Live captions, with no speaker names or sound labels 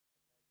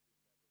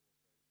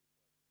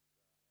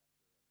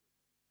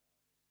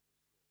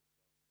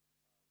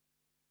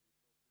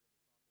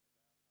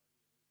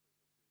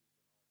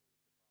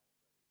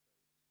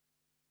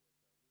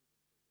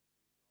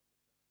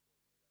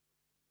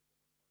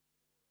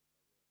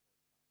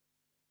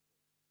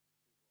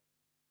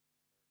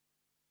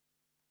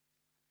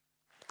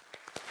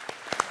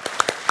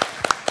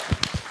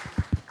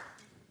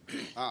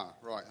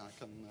Right. I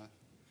can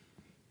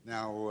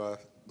now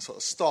sort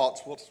of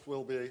start what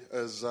will be,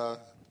 as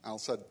Al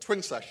said,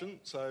 twin session.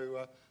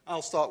 So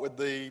I'll start with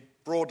the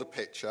broader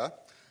picture,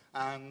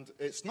 and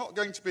it's not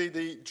going to be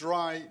the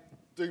dry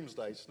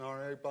doomsday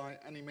scenario by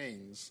any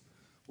means.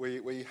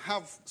 We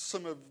have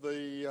some of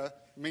the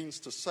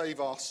means to save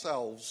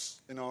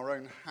ourselves in our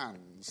own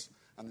hands,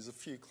 and there's a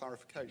few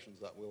clarifications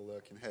that will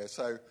lurk in here.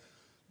 So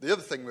the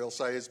other thing we'll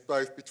say is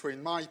both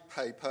between my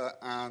paper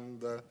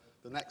and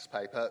the next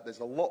paper, there's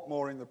a lot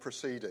more in the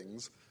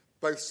proceedings.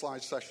 Both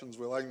slide sessions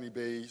will only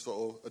be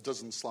sort of a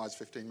dozen slides,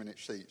 15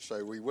 minutes each.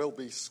 So we will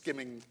be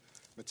skimming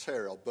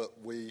material, but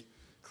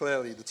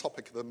clearly the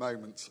topic of the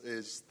moment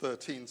is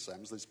 13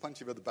 SEMs. There's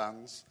plenty of other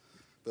bands,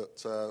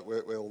 but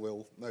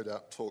we'll no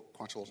doubt talk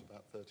quite a lot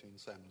about 13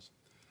 SEMs.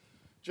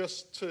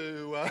 Just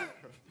to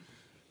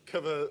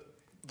cover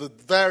the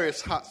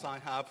various hats I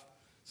have.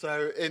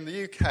 So in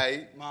the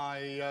UK,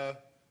 my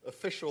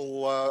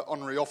official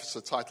honorary officer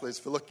title is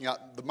for looking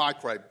at the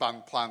microwave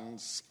band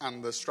plans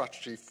and the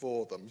strategy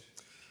for them.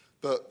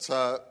 But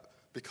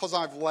because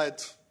I've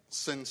led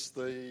since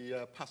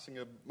the passing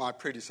of my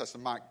predecessor,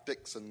 Mike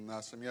Dixon,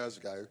 some years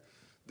ago,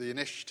 the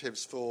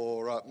initiatives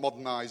for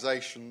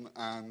modernisation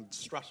and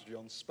strategy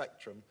on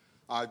spectrum,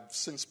 I've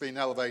since been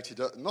elevated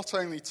not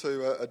only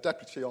to a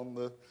deputy on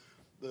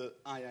the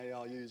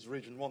IARU's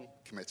Region 1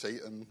 committee,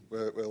 and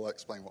we'll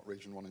explain what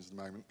Region 1 is in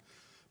a moment,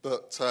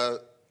 but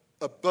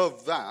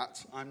above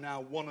that, I'm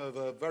now one of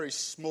a very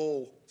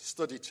small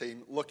study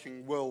team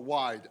looking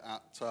worldwide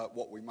at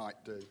what we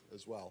might do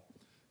as well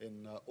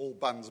in all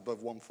bands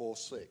above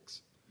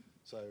 146.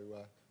 So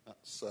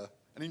that's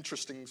an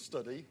interesting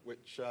study,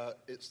 which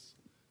it's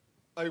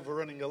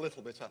overrunning a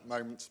little bit at the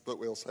moment, but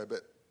we'll say a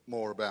bit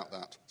more about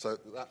that. So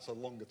that's a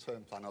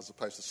longer-term plan as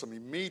opposed to some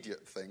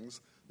immediate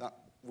things that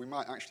we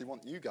might actually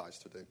want you guys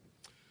to do.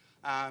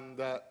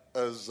 And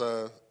as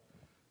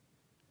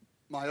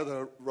my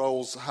other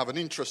roles have an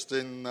interest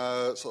in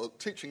sort of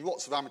teaching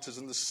lots of amateurs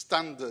and the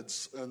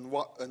standards and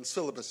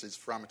syllabuses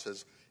for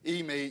amateurs.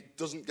 EME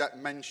doesn't get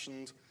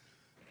mentioned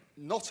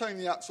not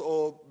only at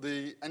sort of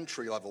the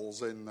entry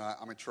levels in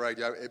amateur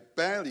radio, it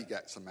barely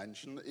gets a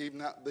mention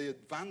even at the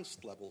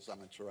advanced levels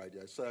amateur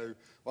radio. So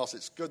whilst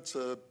it's good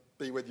to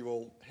be with you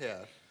all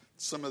here,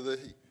 some of the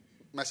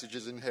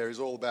messages in here is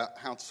all about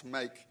how to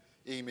make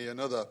EME and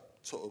other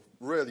sort of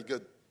really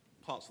good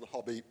parts of the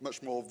hobby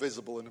much more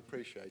visible and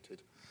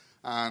appreciated.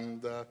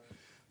 And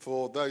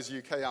for those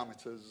UK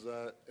amateurs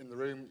in the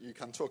room, you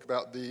can talk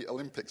about the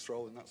Olympics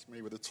role, and that's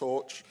me with a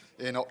torch,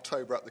 in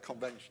October at the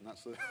convention.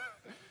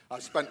 I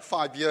spent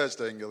 5 years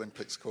doing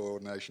Olympics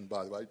coordination,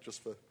 by the way,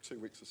 just for 2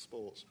 weeks of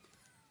sports.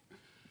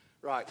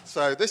 Right,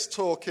 so this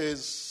talk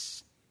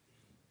is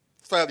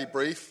fairly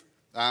brief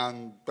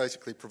and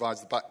basically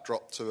provides the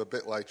backdrop to a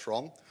bit later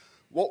on.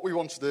 What we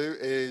want to do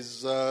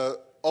is,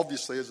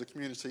 obviously, as a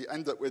community,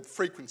 end up with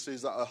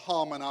frequencies that are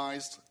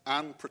harmonised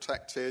and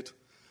protected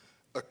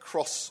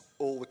across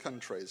all the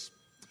countries.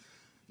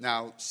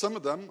 Now, some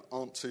of them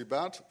aren't too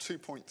bad.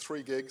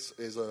 2.3 gigs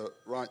is a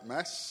right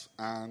mess,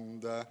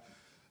 and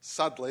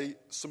sadly,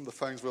 some of the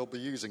phones will be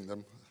using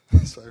them.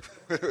 So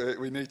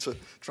we need to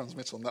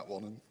transmit on that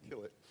one and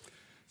kill it.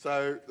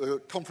 So the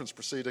conference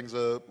proceedings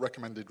are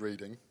recommended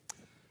reading.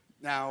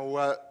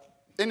 Now,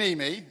 in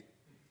EME,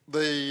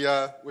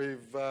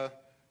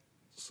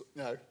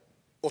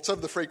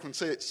 whatever the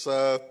frequency, it's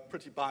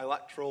pretty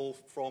bilateral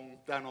from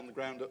down on the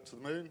ground up to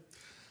the moon.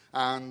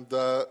 And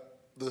the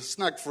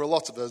snag for a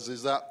lot of us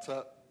is that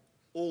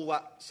all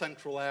that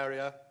central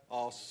area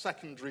are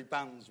secondary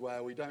bands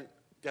where we don't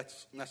get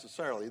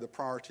necessarily the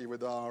priority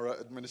with our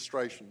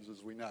administrations,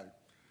 as we know.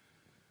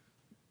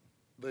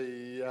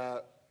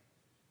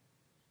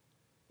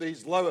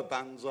 These lower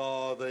bands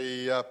are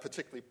the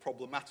particularly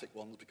problematic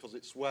ones because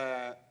it's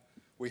where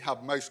we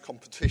have most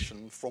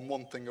competition from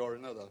one thing or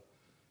another.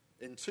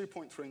 In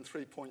 2.3 and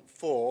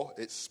 3.4,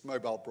 it's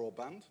mobile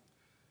broadband.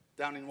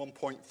 Down in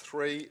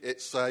 1.3,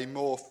 it's a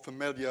more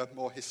familiar,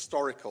 more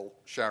historical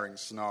sharing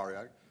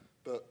scenario.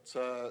 But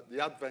the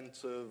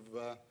advent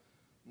of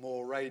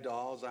more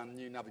radars and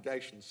new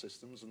navigation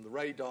systems, and the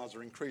radars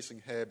are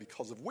increasing here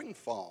because of wind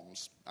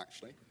farms,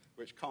 actually,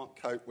 which can't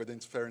cope with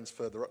interference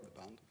further up the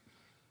band,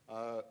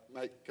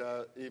 make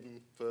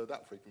even for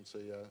that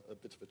frequency a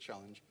bit of a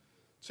challenge.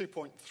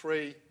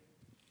 2.3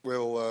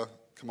 we'll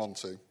come on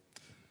to.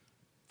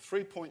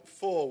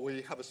 3.4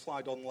 we have a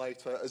slide on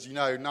later. As you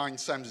know, 9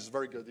 SEMs is a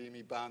very good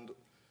EME band.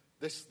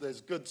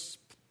 There's good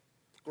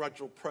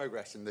gradual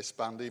progress in this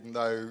band, even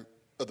though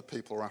other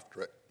people are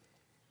after it.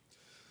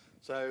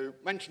 So,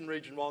 mention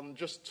Region 1,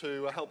 just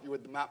to help you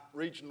with the map.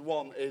 Region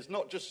 1 is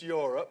not just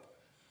Europe.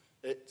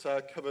 It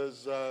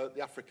covers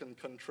the African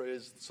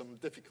countries, some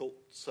difficult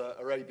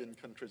Arabian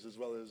countries, as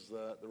well as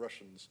the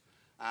Russians.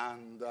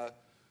 And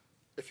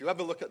if you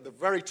ever look at the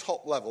very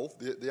top level,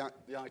 the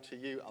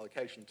ITU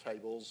allocation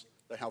tables,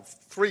 they have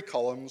 3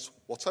 columns.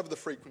 Whatever the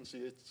frequency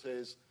it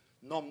is,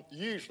 none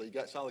usually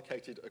gets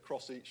allocated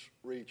across each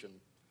region.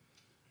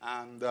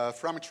 And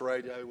for amateur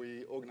radio,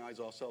 we organise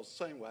ourselves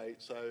the same way.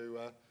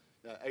 So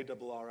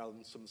ARRL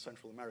in some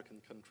Central American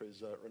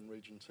countries are in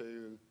Region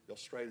 2. The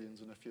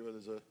Australians and a few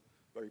others are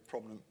very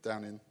prominent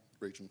down in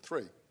Region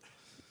 3.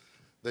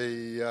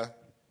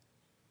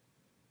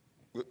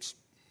 Whoops,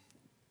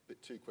 a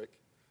bit too quick.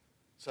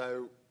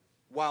 So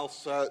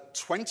whilst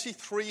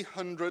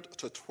 2,300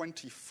 to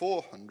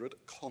 2,400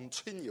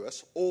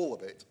 continuous, all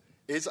of it,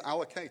 is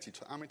allocated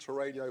to amateur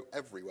radio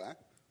everywhere,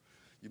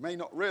 you may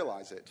not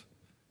realise it.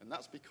 And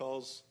that's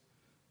because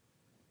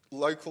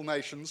local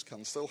nations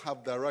can still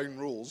have their own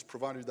rules,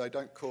 provided they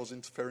don't cause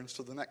interference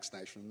to the next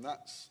nation. And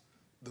that's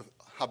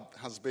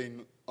has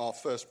been our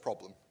first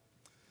problem.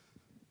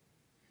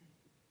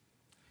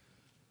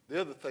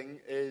 The other thing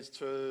is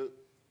to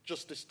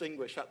just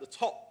distinguish at the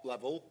top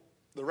level,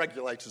 the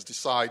regulators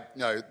decide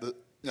the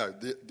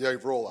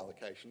overall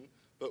allocation,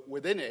 but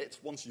within it,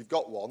 once you've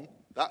got one,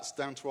 that's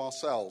down to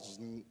ourselves,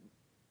 and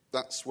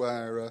that's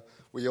where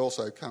we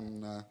also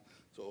can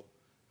sort of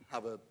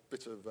have a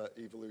bit of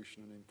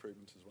evolution and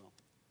improvement as well.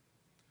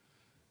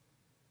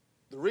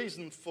 The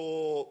reason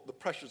for the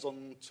pressures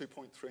on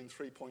 2.3 and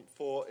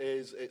 3.4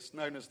 is it's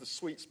known as the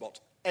sweet spot.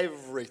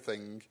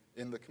 Everything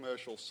in the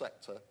commercial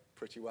sector,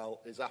 pretty well,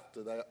 is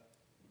after that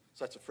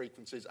set of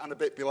frequencies and a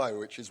bit below,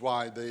 which is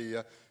why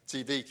the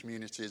TV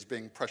community is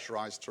being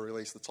pressurised to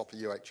release the top of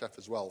UHF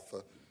as well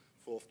for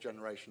fourth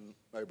generation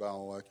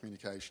mobile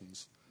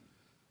communications.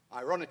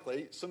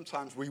 Ironically,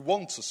 sometimes we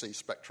want to see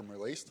spectrum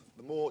released.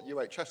 The more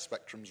UHF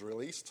spectrum's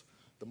released,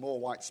 the more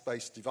white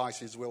space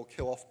devices will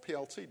kill off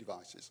PLT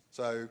devices.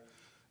 So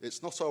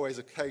it's not always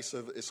a case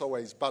of it's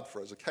always bad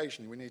for us.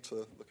 Occasionally we need to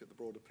look at the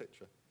broader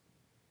picture.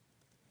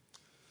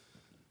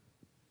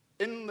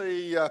 In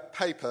the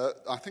paper,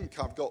 I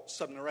think I've got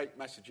 7 or 8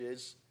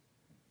 messages.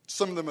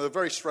 Some of them are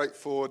very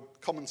straightforward,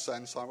 common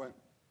sense. I won't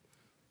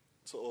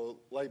sort of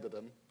labour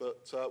them.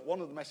 But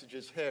one of the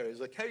messages here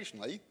is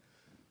occasionally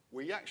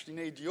we actually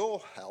need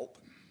your help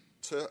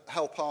to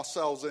help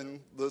ourselves in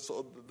the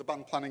sort of the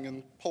band planning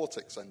and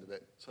politics end of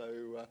it.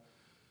 So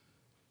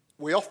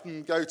we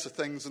often go to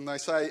things and they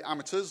say,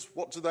 amateurs,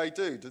 what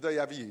do? Do they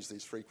ever use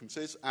these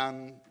frequencies?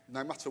 And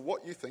no matter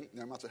what you think,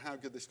 no matter how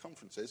good this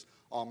conference is,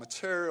 our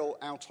material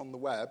out on the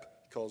web,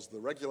 because the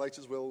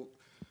regulators will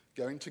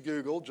go into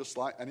Google just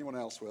like anyone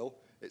else will,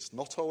 it's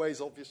not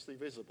always obviously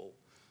visible.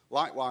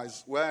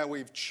 Likewise, where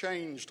we've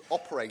changed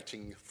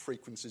operating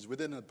frequencies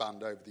within a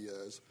band over the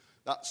years,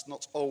 that's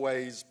not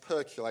always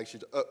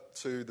percolated up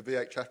to the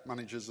VHF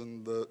managers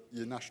and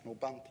your national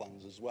band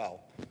plans as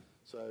well.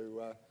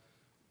 So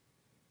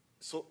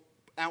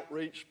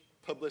outreach,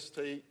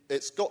 publicity,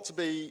 it's got to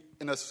be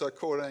in a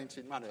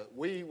coordinated manner.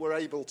 We were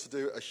able to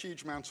do a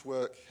huge amount of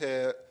work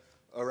here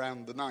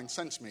around the 9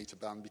 centimetre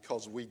band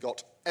because we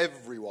got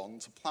everyone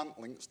to plant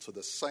links to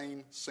the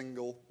same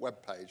single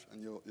web page,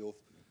 and you'll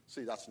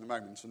see that in a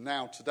moment. And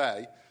now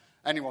today,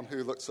 anyone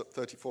who looks up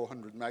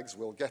 3400 megs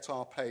will get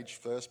our page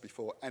first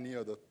before any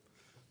other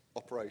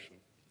operation,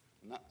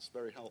 and that's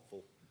very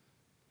helpful.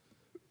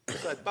 As I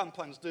said, band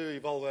plans do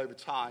evolve over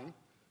time.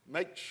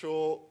 Make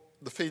sure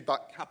the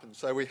feedback happens.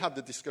 So we had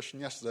the discussion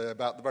yesterday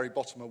about the very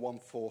bottom of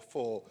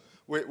 144.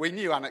 We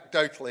knew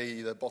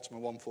anecdotally the bottom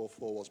of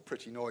 144 was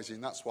pretty noisy,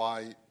 and that's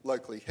why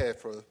locally here,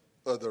 for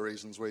other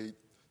reasons, we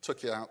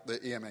took out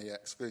the EME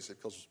exclusive,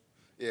 because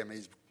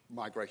EME's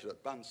migrated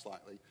up band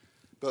slightly.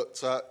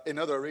 But in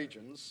other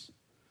regions,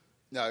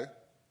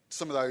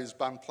 some of those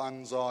band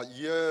plans are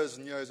years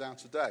and years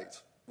out of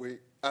date.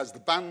 As the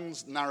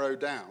bands narrow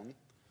down,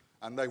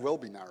 and they will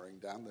be narrowing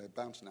down, they're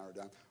bound to narrow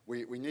down,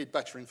 we need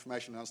better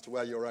information as to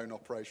where your own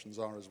operations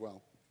are as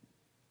well.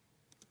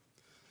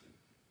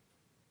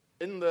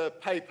 In the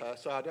paper,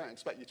 so I don't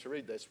expect you to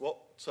read this,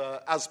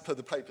 as per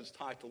the paper's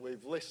title,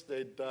 we've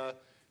listed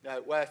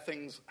where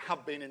things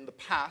have been in the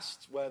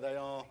past, where they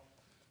are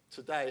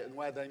today, and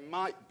where they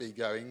might be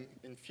going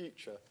in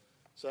future.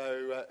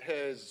 So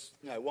here's,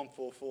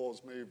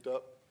 144's moved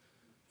up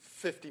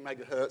 50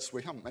 megahertz.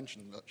 We haven't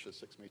mentioned much of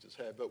 6 meters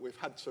here, but we've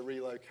had to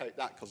relocate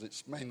that because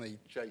it's mainly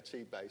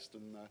JT based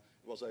and it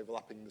was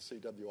overlapping the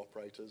CW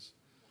operators.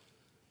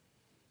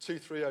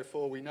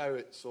 2304, we know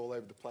it's all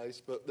over the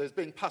place, but there's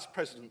been past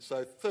precedents.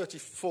 So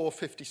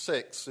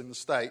 3456 in the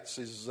States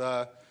is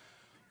the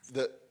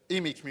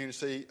EME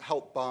community,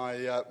 helped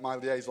by my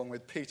liaison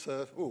with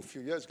Peter, a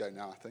few years ago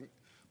now, I think.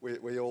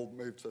 We all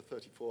moved to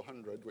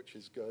 3400, which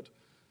is good.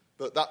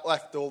 But that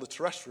left all the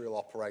terrestrial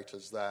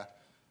operators there.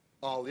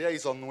 Our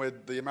liaison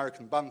with the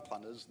American band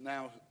planners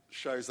now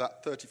shows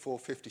that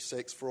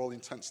 3456, for all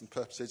intents and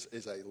purposes,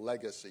 is a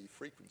legacy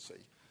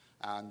frequency.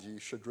 And you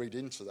should read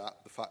into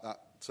that the fact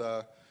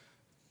that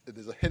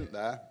there's a hint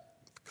there.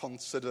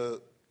 Consider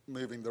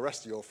moving the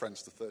rest of your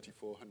friends to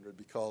 3400,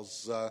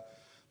 because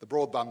the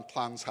broadband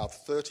plans have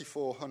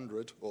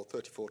 3400, or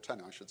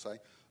 3410, I should say,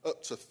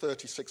 up to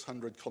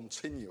 3600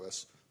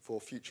 continuous for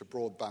future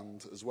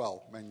broadband as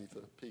well, mainly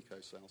for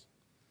Pico sales.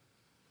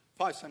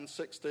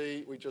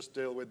 5760, we just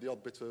deal with the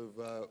odd bit of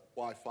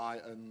Wi-Fi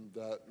and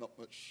not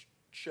much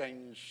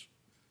change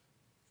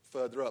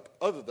further up.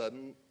 Other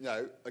than,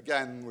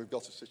 again, we've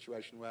got a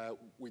situation where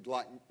we'd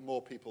like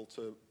more people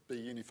to be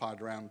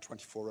unified around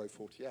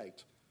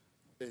 24048.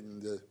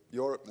 in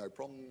Europe, no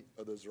problem.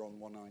 Others are on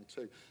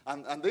 192.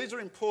 And these are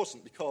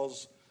important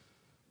because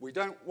we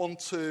don't want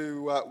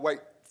to wait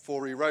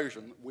for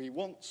erosion. We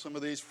want some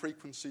of these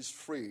frequencies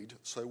freed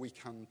so we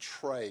can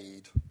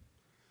trade.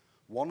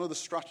 One of the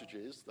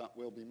strategies that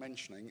we'll be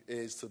mentioning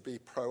is to be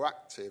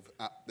proactive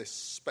at this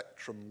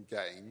spectrum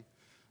game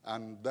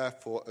and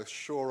therefore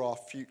assure our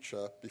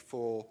future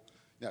before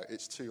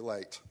it's too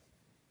late.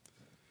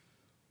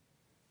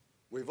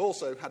 We've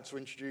also had to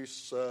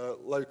introduce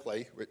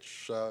locally,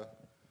 which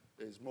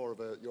is more of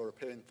a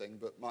European thing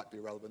but might be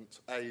relevant,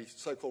 a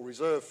so-called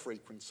reserve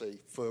frequency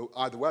for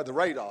either where the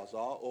radars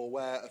are or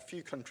where a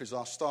few countries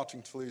are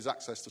starting to lose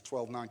access to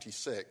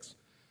 1296,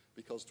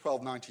 because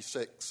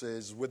 1296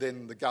 is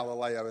within the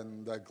Galileo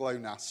and the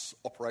GLONASS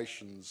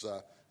operations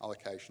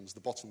allocations. The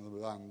bottom of the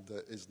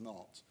band is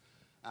not.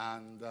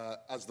 And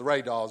as the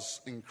radars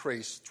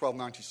increase,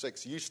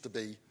 1296 used to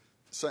be,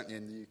 certainly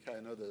in the UK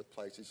and other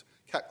places,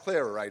 kept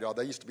clear of radar.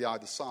 They used to be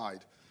either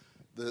side.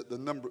 There's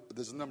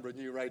a number of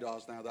new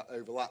radars now that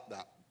overlap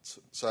that.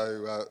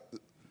 So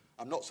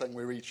I'm not saying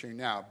we're reaching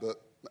now,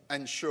 but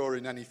ensure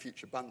in any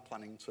future band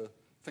planning to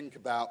think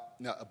about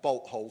a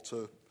bolt hole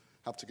to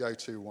have to go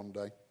to one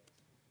day.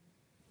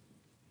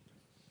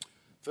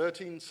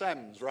 13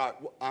 SEMs, right.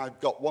 I've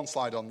got one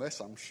slide on this.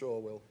 I'm sure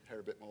we'll hear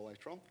a bit more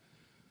later on.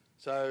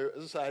 So,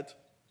 as I said,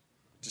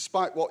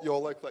 despite what your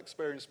local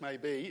experience may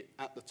be,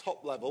 at the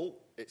top level,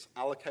 it's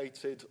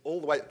allocated all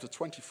the way up to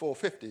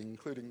 2450,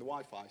 including the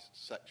Wi-Fi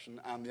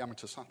section and the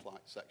amateur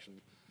satellite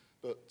section.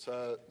 But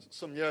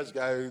some years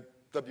ago,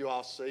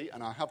 WRC,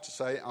 and I have to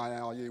say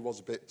IRU was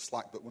a bit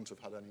slack but wouldn't have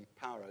had any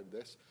power over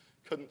this,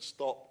 couldn't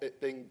stop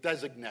it being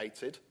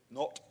designated,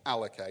 not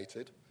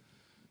allocated,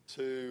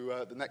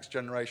 to the next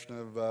generation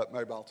of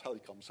mobile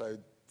telecom. So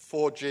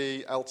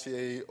 4G,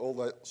 LTE, all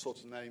that sort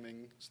of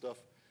naming stuff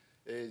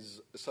is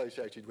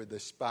associated with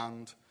this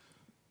band.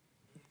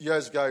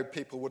 Years ago,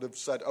 people would have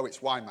said, oh, it's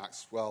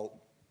WiMAX.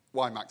 Well,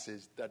 WiMAX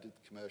is deaded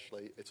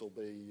commercially. It'll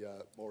be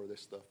more of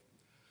this stuff.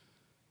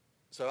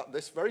 So at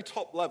this very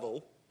top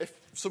level, if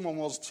someone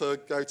was to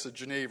go to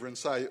Geneva and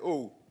say,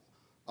 oh,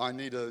 I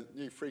need a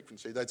new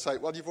frequency, they'd say,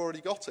 well, you've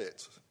already got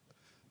it.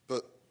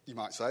 But you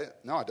might say,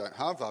 no, I don't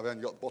have. I've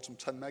only got the bottom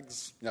 10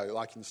 megs,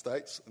 like in the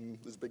States, and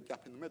there's a big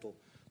gap in the middle.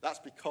 That's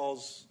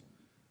because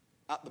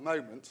at the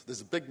moment, there's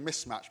a big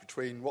mismatch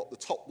between what the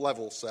top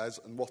level says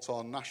and what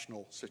our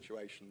national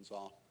situations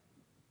are.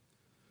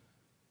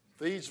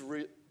 These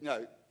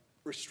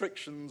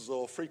restrictions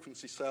or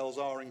frequency sales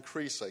are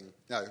increasing.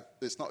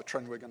 It's not a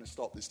trend we're going to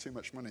stop. There's too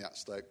much money at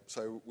stake.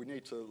 So we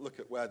need to look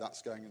at where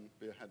that's going and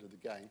be ahead of the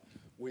game.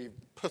 We've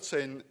put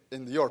in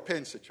the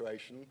European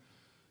situation,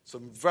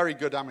 some very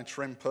good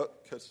amateur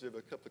input, courtesy of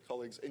a couple of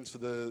colleagues, into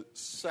the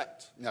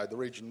the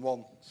Region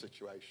 1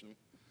 situation.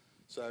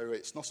 So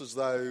it's not as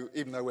though,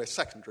 even though we're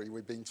secondary,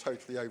 we've been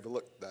totally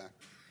overlooked there.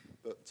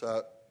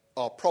 But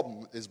our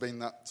problem has been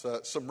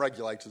that some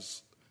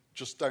regulators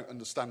just don't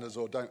understand us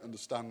or don't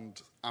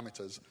understand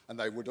amateurs, and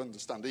they would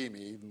understand EME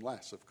even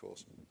less, of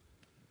course.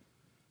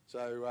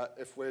 So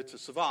if we're to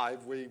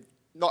survive, we've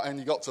not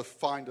only got to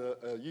find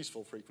a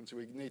useful frequency,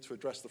 we need to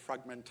address the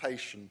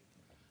fragmentation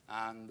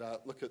and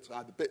look at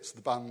the bits of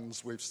the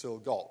bands we've still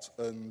got.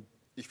 And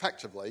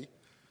effectively,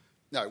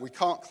 we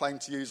can't claim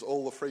to use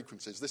all the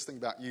frequencies. This thing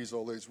about use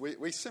or lose,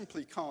 we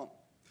simply can't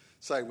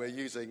say we're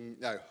using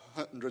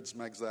hundreds of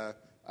megs there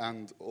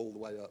and all the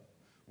way up.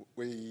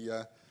 We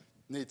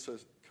need to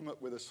come up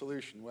with a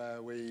solution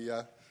where we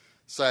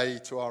say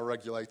to our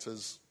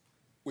regulators,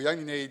 we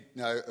only need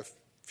a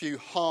few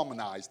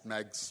harmonised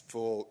megs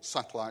for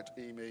satellite,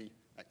 EME,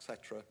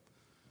 etc.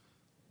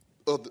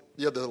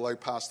 The other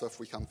low-power stuff,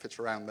 we can fit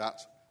around that,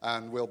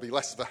 and will be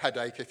less of a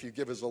headache if you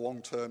give us a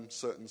long-term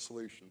certain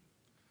solution.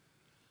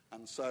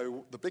 And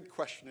so the big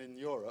question in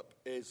Europe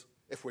is,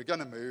 if we're going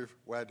to move,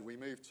 where do we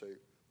move to?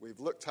 We've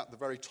looked at the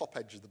very top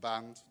edge of the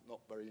band, not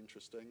very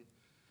interesting.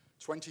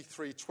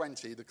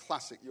 2320, the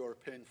classic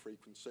European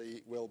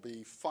frequency, will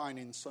be fine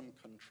in some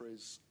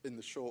countries in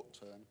the short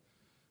term.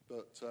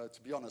 But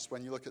to be honest,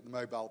 when you look at the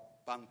mobile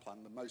band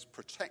plan, the most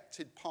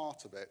protected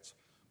part of it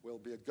will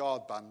be a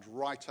guard band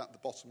right at the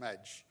bottom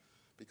edge,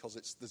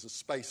 because there's a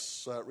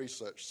space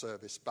research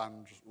service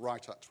band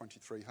right at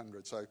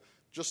 2300. So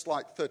just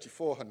like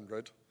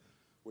 3400,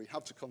 we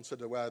have to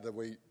consider whether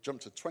we jump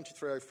to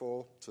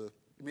 2304 to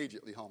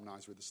immediately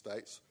harmonise with the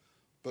States,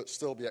 but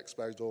still be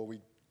exposed, or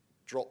we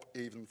drop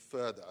even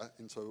further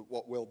into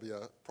what will be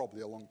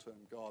probably a long-term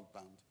guard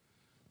band.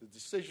 The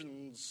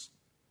decisions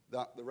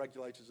that the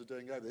regulators are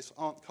doing over this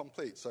aren't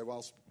complete. So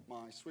whilst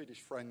my Swedish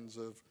friends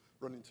have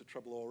run into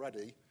trouble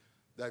already,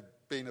 they've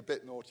been a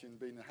bit naughty and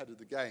been ahead of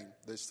the game.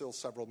 There's still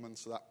several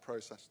months of that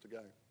process to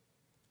go.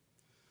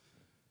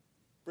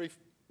 Brief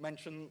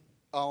mention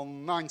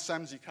on 9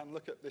 SEMs, you can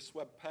look at this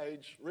web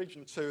page.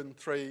 Region 2 and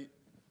 3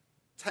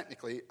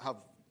 technically have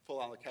full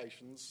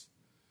allocations.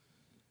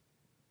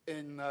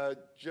 In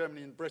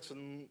Germany and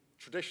Britain,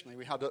 traditionally,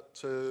 we had up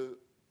to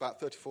about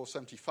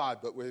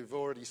 3475, but we've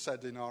already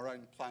said in our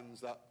own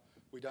plans that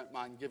we don't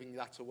mind giving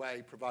that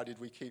away, provided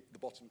we keep the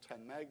bottom 10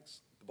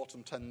 megs. The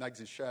bottom 10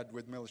 negs is shared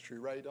with military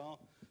radar.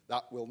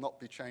 That will not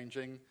be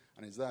changing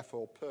and is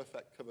therefore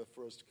perfect cover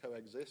for us to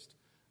coexist.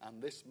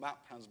 And this map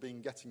has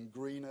been getting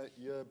greener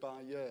year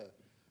by year.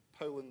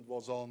 Poland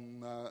was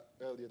on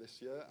earlier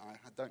this year.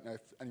 I don't know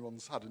if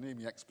anyone's had an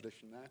EME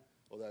expedition there,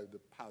 although the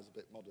power's a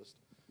bit modest.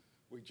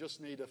 We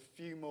just need a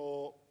few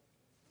more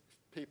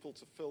people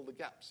to fill the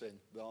gaps in.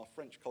 Our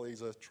French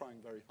colleagues are trying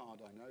very hard,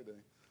 I know.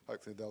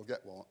 Hopefully they'll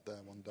get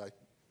there one day.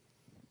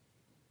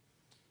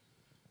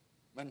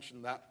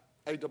 Mentioned that.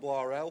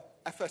 ARRL,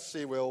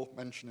 FSC we'll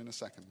mention in a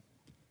second.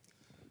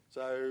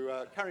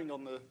 So carrying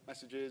on the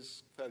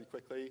messages fairly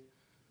quickly,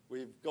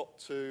 we've got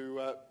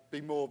to be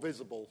more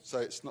visible. So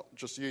it's not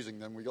just using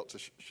them, we've got to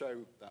show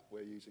that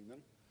we're using them.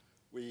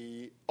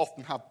 We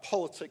often have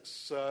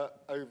politics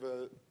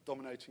over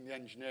dominating the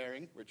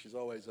engineering, which is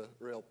always a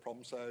real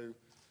problem. So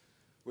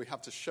we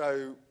have to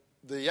show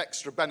the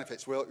extra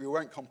benefits. We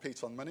won't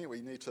compete on money. We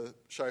need to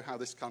show how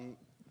this can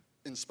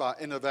inspire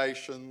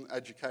innovation,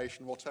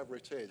 education, whatever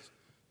it is,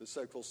 the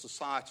so-called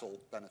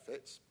societal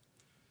benefits.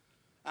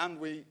 And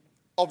we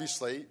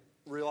obviously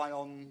rely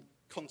on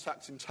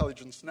contact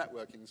intelligence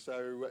networking.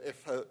 So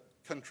if a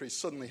country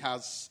suddenly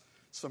has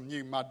some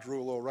new mad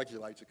rule or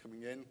regulator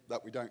coming in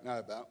that we don't know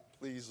about,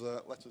 please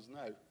let us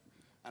know.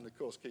 And, of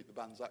course, keep the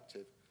bands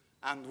active.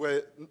 And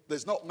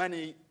there's not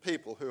many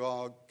people who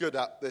are good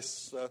at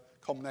this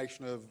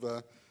combination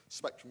of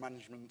spectrum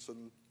management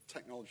and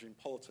technology and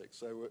politics.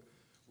 So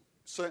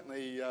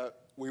certainly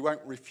we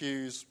won't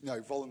refuse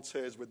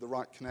volunteers with the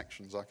right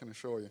connections, I can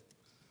assure you.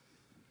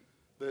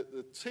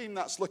 The team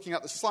that's looking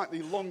at the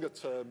slightly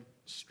longer-term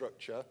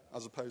structure,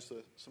 as opposed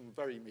to some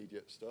very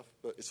immediate stuff,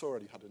 but it's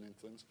already had an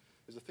influence,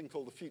 is a thing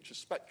called the Future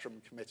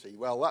Spectrum Committee.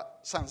 Well, that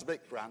sounds a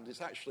bit grand.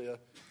 It's actually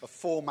a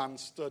four-man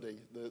study.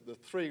 The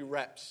three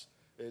reps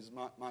is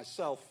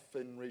myself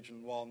in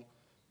Region 1.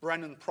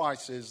 Brennan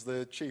Price is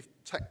the Chief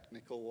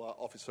Technical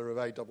Officer of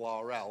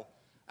ARRL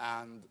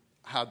and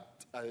had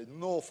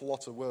an awful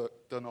lot of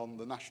work done on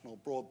the National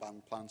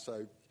Broadband Plan.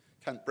 So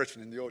Kent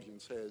Britton in the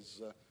audience here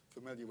is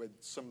familiar with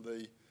some of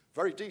the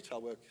very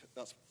detailed work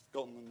that's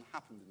gone and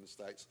happened in the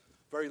States,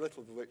 very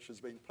little of which has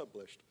been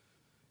published.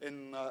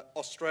 In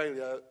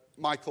Australia,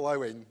 Michael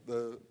Owen,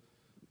 the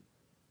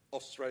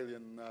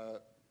Australian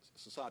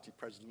Society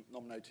president,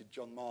 nominated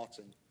John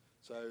Martin.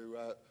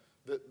 So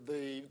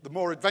the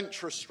more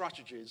adventurous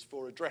strategies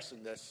for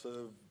addressing this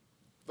have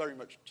very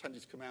much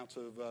tended to come out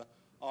of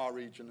our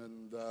region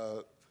and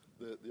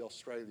the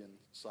Australian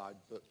side.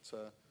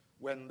 But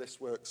when this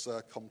work's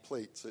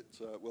complete,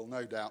 it will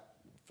no doubt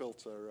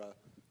filter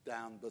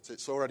down, but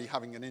it's already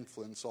having an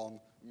influence on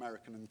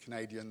American and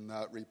Canadian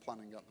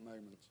replanning at the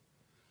moment.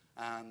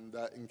 And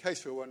in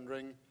case you're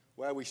wondering,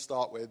 where we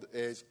start with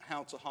is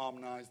how to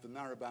harmonise the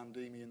narrowband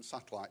EME and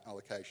satellite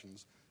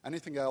allocations.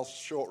 Anything else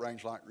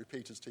short-range like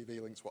repeaters,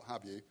 TV links, what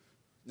have you,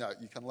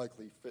 you can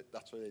locally fit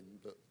that in,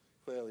 but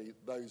clearly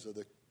those are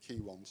the key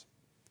ones.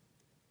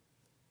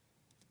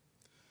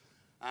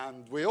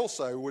 And we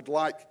also would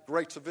like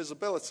greater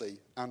visibility.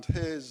 And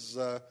here's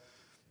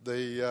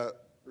the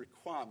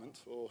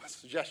requirement or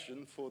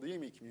suggestion for the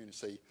EME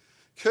community.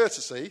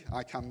 Courtesy,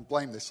 I can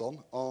blame this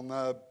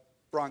on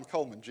Brian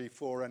Coleman,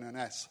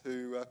 G4NNS,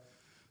 who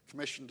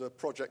commissioned a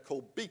project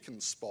called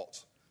Beacon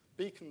Spot.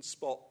 Beacon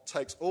Spot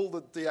takes all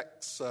the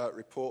DX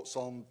reports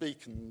on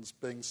beacons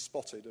being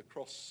spotted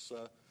across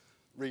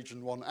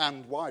Region 1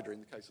 and wider in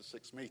the case of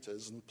 6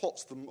 metres and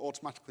plots them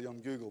automatically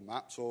on Google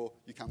Maps, or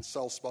you can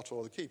self-spot,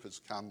 or the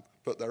keepers can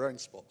put their own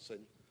spots in.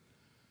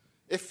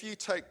 If you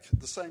take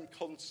the same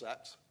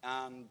concept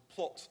and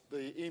plot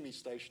the EME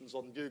stations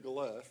on Google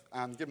Earth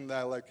and give them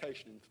their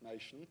location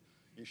information,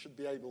 you should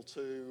be able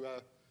to,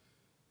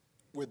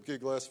 with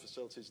Google Earth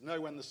facilities,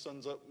 know when the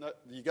sun's up,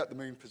 you get the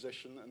moon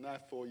position, and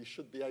therefore you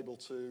should be able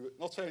to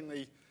not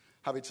only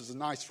have it as a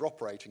nicer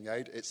operating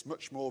aid, it's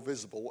much more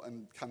visible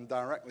and can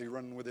directly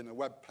run within a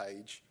web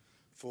page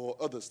for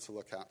others to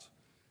look at.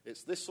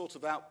 It's this sort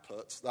of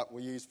output that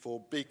we use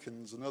for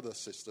beacons and other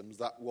systems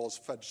that was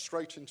fed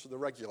straight into the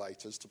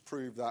regulators to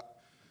prove that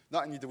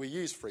not only do we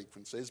use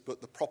frequencies,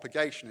 but the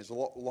propagation is a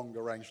lot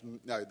longer range than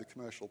the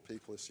commercial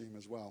people assume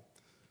as well.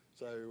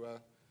 So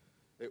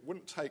it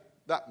wouldn't take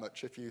that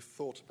much if you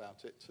thought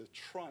about it to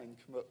try and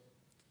come up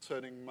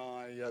turning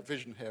my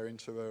vision here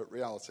into a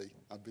reality.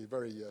 I'd be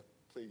very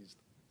pleased.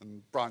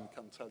 And Brian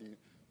can tell you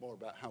more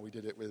about how we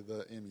did it with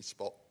EME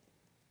Spot.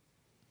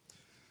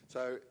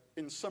 So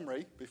in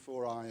summary,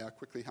 before I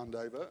quickly hand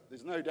over,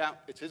 there's no doubt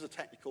it is a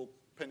technical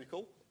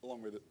pinnacle,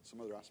 along with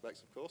some other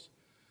aspects, of course.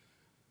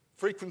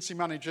 Frequency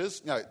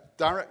managers,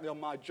 directly on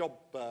my job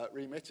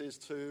remit is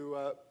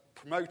to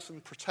promote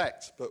and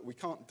protect, but we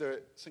can't do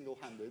it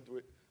single-handed.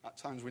 At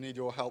times we need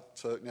your help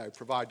to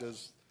provide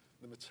us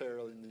the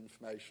material and the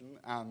information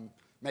and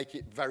make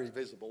it very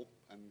visible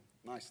and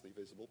nicely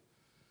visible.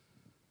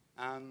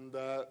 And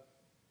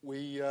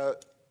we,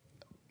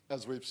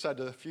 as we've said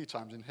a few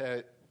times in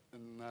here,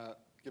 and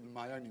given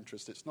my own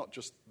interest, it's not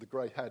just the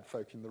grey-haired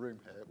folk in the room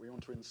here. We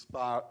want to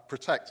inspire,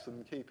 protect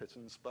and keep it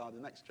and inspire the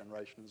next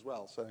generation as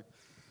well. So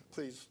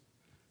please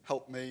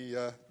help me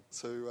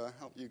to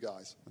help you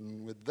guys.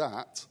 And with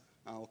that,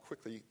 I'll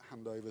quickly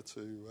hand over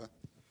to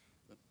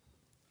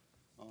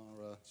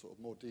our sort of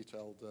more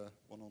detailed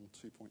one on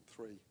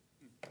 2.3.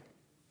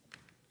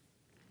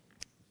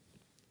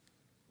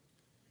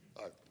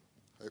 Oh,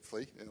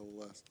 hopefully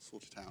it'll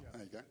sort it out. Yeah.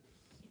 There you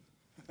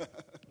go.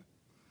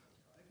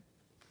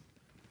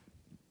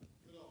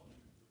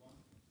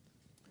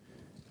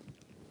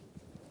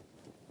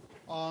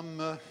 I'm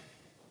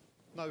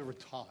now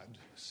retired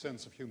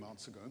since a few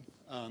months ago,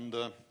 and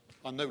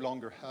I no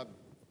longer have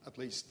at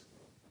least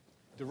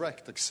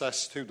direct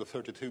access to the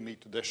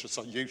 32-meter dishes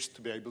I used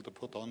to be able to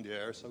put on the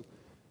air. So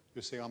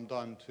you see I'm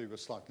down to a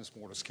slightly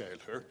smaller scale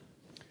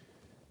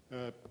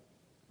here.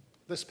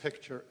 This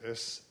picture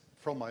is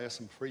from my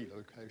SM3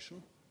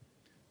 location,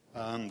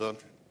 and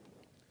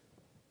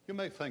you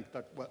may think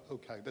that, well,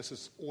 okay, this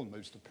is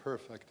almost a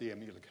perfect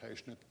EME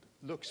location. It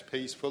looks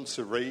peaceful,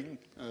 serene,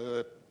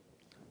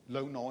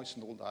 low noise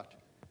and all that.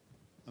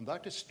 And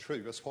that is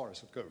true as far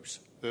as it goes,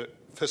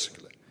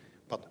 physically.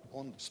 But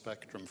on the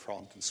spectrum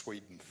front in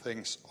Sweden,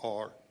 things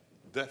are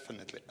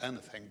definitely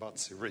anything but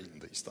serene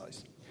these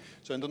days.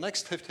 So in the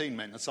next 15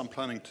 minutes, I'm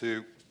planning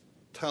to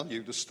tell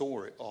you the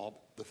story of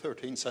the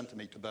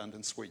 13-centimeter band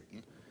in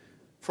Sweden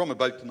from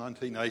about the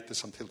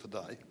 1980s until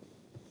today.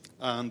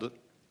 And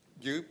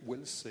you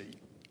will see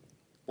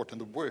what in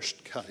the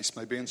worst case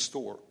may be in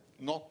store,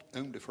 not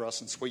only for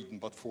us in Sweden,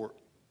 but for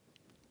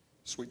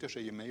Swedish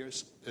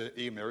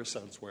EMEers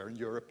elsewhere in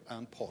Europe,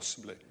 and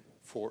possibly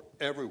for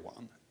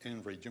everyone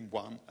in Region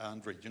 1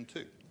 and Region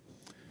 2.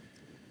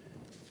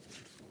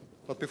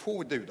 But before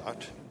we do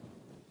that,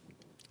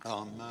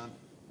 I'm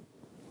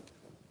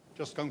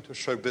just going to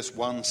show this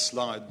one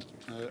slide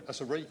as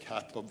a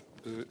recap of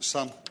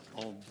some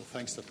of the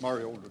things that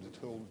Murray already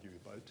told you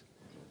about.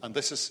 And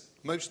this is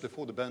mostly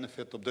for the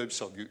benefit of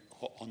those of you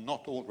who are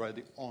not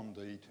already on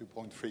the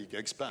 2.3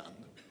 gigs band,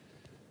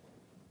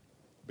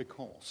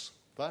 because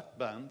that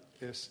band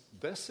is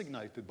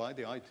designated by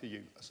the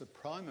ITU as a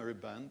primary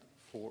band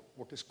for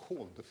what is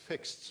called the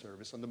fixed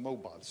service and the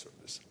mobile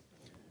service.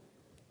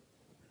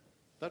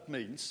 That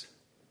means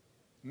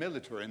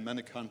military in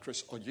many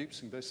countries are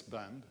using this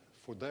band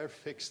for their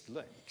fixed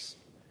links,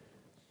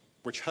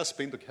 which has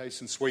been the case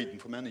in Sweden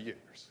for many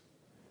years.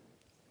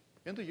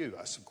 In the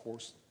US, of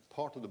course,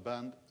 part of the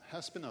band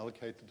has been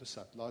allocated to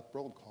satellite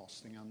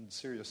broadcasting, and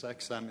Sirius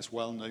XM is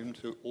well known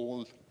to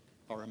all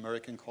our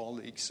American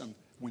colleagues, and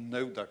we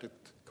know that it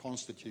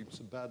constitutes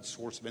a bad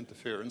source of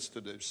interference to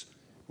those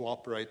who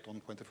operate on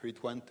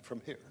 2320 from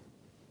here.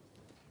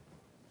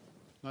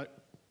 Now,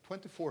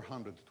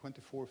 2400 to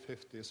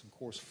 2450 is, of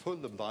course,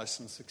 full of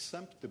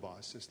license-exempt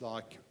devices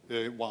like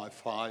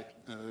Wi-Fi,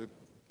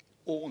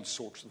 all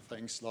sorts of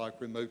things like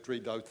remote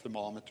readout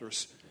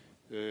thermometers,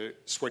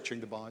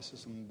 switching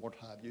devices, and what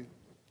have you.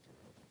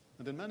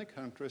 And in many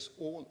countries,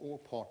 all or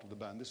part of the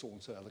band is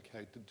also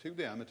allocated to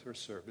the amateur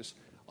service.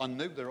 I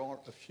know there are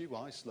a few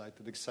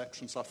isolated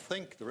exceptions. I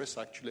think there is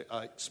actually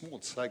a small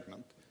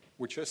segment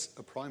which is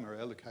a primary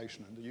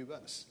allocation in the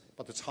US,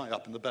 but it's high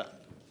up in the band.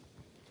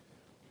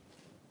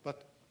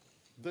 But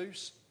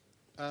those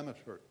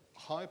amateur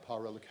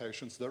high-power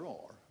allocations there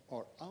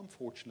are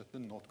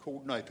unfortunately not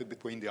coordinated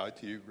between the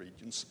ITU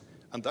regions,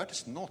 and that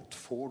is not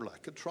for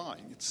lack of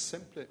trying. It's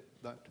simply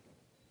that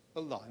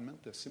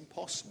alignment is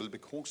impossible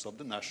because of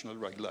the national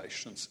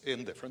regulations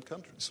in different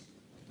countries.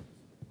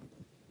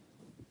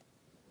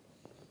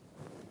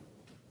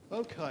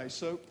 Okay,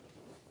 so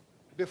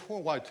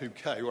before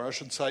Y2K, or I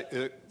should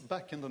say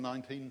back in the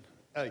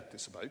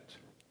 1980s about,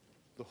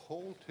 the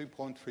whole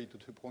 2.3 to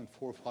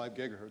 2.45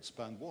 gigahertz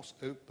band was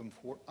open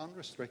for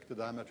unrestricted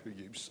amateur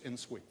use in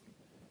Sweden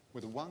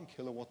with a 1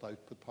 kilowatt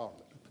output power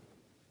limit.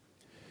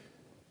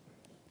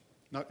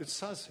 Now, it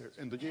says here,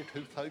 in the year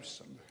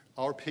 2000,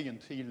 our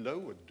P&T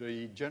lowered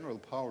the general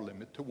power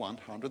limit to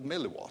 100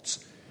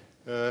 milliwatts.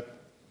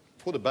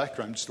 For the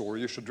background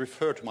story, you should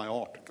refer to my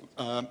article.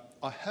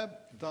 I have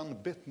done a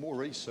bit more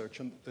research,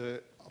 and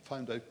I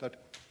found out that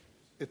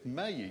it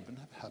may even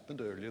have happened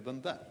earlier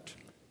than that,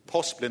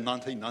 possibly in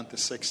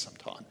 1996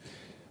 sometime.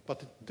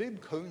 But it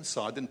did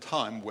coincide in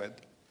time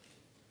with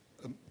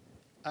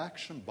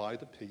action by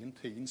the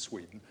P&T in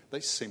Sweden. They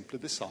simply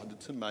decided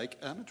to make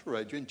amateur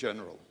radio in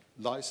general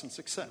license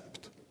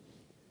exempt.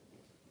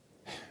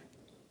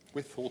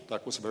 We thought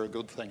that was a very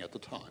good thing at the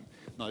time.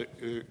 Now,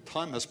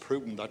 time has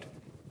proven that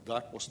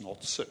that was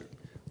not so,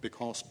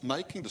 because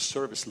making the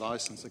service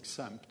license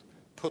exempt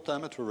put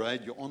amateur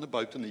radio on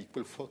about an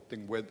equal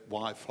footing with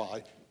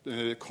Wi-Fi,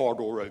 car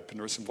door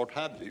openers, and what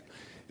have you.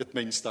 It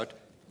means that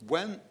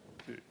when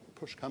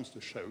push comes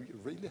to shove, you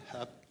really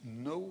have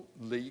no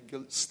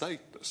legal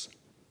status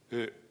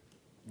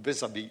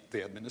vis-a-vis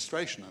the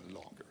administration any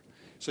longer.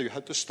 So you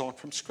have to start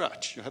from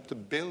scratch. You have to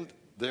build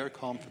their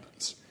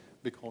confidence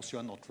because you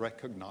are not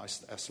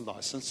recognized as a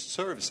licensed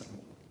service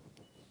anymore.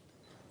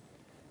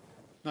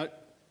 Now,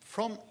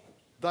 from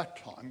that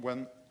time,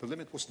 when the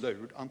limit was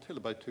lowered, until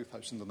about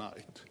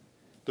 2008,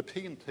 the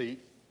P&T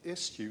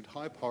issued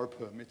high-power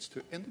permits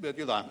to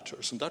individual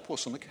amateurs, and that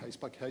was on a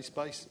case-by-case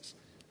basis.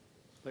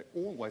 they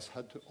always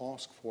had to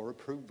ask for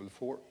approval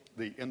for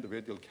the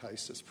individual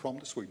cases from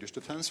the Swedish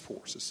Defence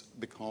Forces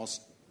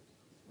because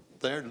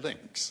their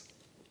links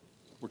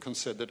were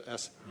considered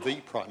as the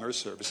primary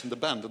service in the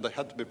band, and they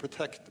had to be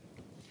protected.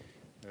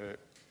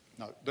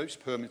 Now, those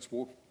permits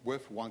were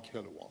for 1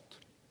 kilowatt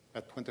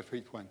at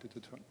 2320 to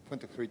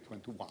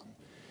 2321.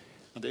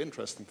 And the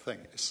interesting thing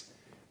is,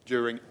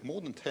 during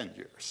more than 10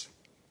 years,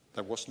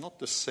 there was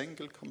not a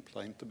single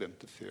complaint of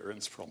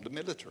interference from the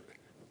military.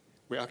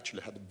 We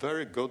actually had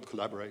very good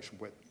collaboration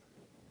with them.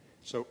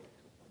 So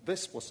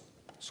this was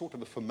sort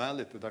of a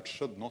formality that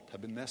should not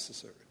have been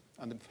necessary.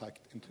 And in fact,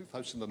 in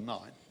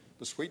 2009,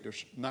 the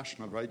Swedish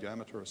National Radio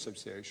Amateur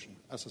Association,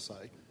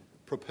 SSA,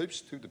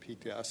 proposed to the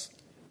PTS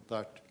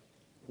that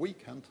we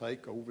can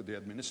take over the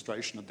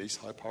administration of these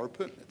high-power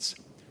permits.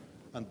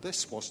 And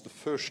this was the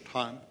first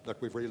time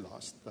that we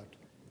realized that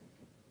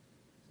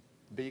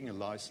being a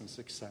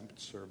license-exempt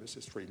service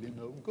is really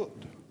no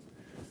good.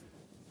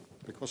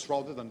 Because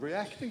rather than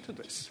reacting to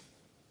this,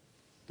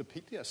 the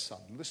PTS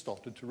suddenly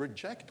started to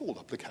reject all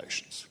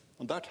applications.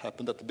 And that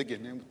happened at the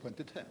beginning of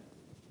 2010.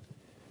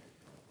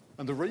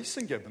 And the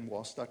reason given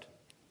was that,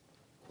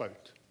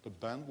 quote, the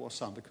band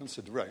was under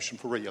consideration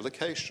for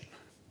reallocation.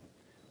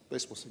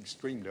 This was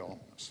extremely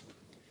ominous.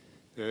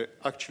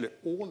 Actually,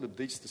 all of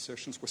these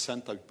decisions were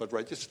sent out by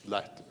registered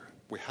letter.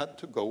 We had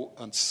to go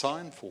and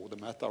sign for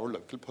them at our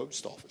local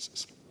post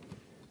offices.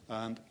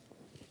 And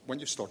when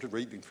you started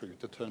reading through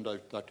it, it turned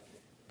out that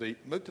the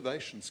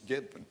motivations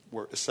given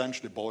were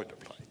essentially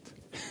boilerplate.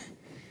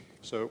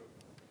 So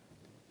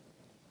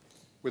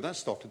we then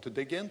started to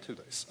dig into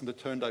this, and it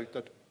turned out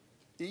that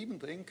even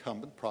the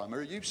incumbent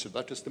primary user,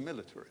 that is the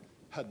military,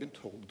 had been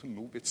told to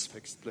move its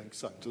fixed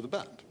links out to the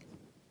band.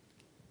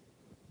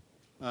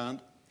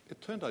 And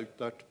it turned out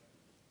that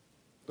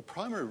the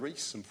primary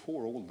reason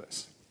for all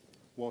this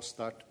was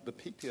that the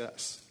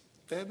PTS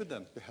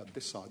evidently had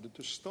decided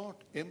to start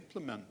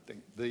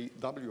implementing the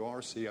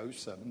WRC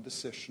 07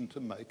 decision to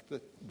make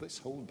this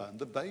whole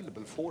band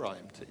available for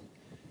IMT.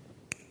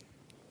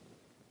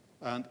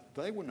 And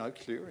they were now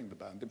clearing the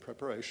band in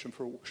preparation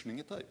for auctioning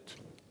it out.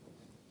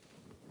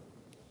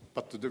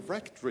 But the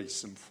direct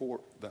reason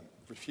for them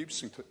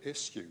refusing to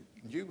issue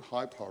new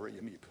high-power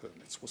EME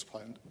permits was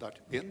found that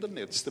in the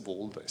midst of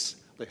all this,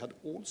 they had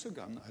also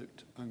gone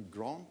out and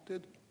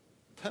granted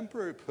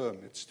temporary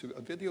permits to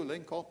a video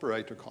link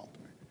operator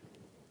company,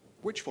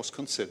 which was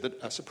considered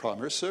as a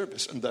primary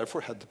service and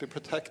therefore had to be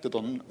protected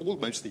on an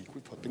almost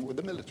equal footing with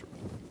the military.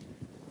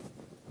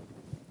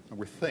 And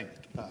we think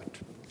that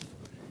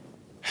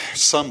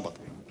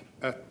somebody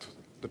at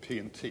the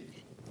P&T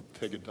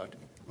figured that,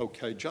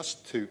 okay,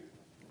 just to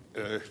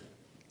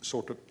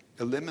sort of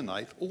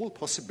eliminate all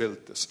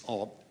possibilities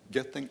of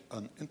getting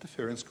an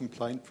interference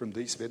complaint from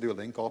these video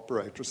link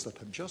operators that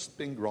have just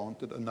been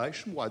granted a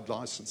nationwide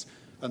license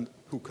and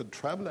who could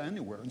travel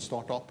anywhere and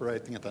start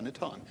operating at any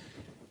time,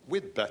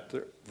 we'd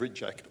better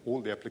reject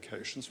all the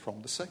applications from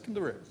the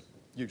secondary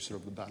user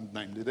of the band,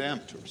 namely the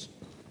amateurs.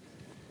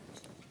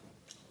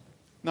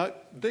 Now,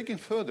 digging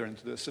further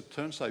into this, it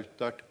turns out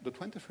that the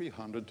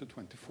 2300 to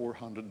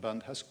 2400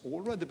 band has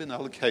already been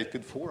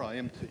allocated for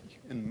IMT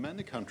in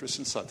many countries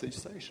in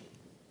Southeast Asia.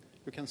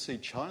 You can see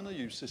China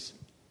uses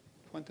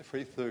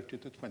 2330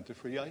 to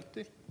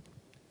 2380.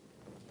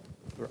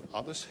 There are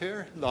others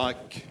here,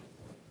 like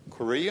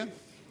Korea,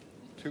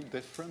 2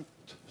 different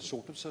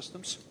sort of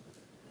systems.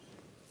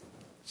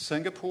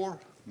 Singapore,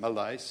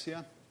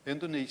 Malaysia,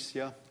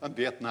 Indonesia, and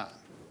Vietnam.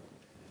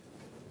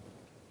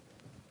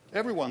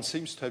 Everyone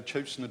seems to have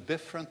chosen a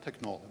different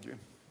technology.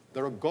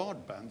 There are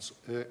guard bands.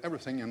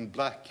 Everything in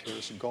black here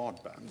is a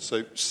guard band.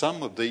 So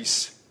some of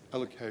these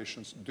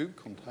allocations do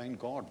contain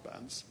guard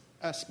bands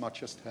as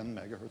much as 10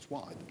 megahertz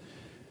wide.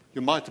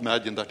 You might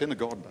imagine that in a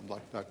guard band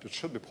like that, it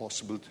should be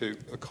possible to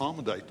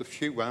accommodate a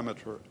few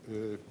amateur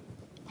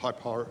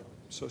high-power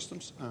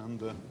systems. And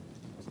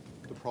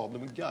the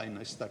problem again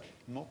is that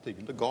not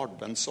even the guard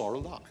bands are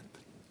aligned.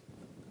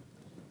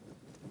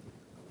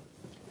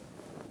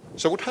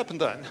 So what happened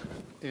then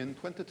in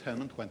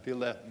 2010 and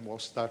 2011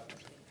 was that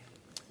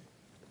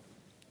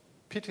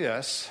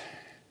PTS,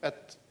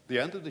 at the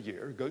end of the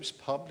year, goes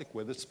public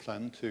with its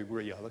plan to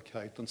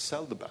reallocate and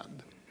sell the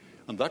band.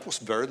 And that was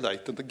very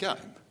late in the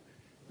game.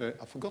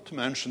 I forgot to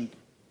mention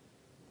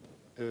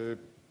 2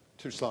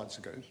 slides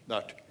ago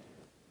that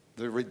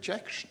the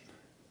rejection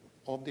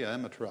of the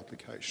amateur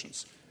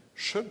applications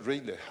should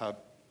really have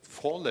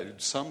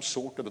followed some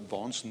sort of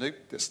advance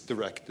notice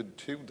directed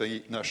to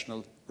the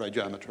National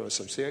Radio Amateur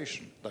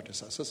Association, that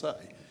is SSA.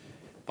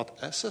 But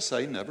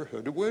SSA never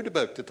heard a word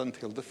about it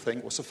until the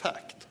thing was a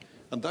fact.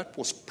 And that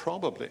was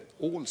probably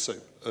also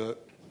a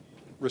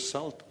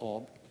result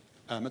of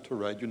amateur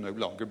radio no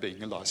longer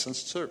being a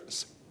licensed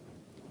service.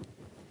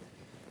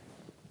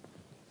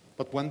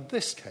 But when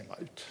this came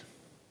out,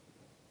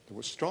 there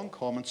were strong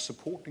comments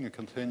supporting a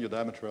continued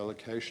amateur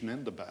allocation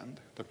in the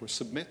band that were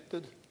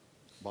submitted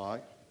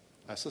by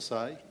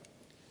SSA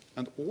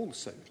and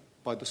also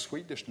by the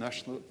Swedish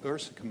National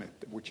Ursa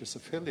Committee, which is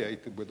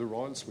affiliated with the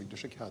Royal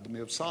Swedish Academy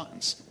of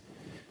Science.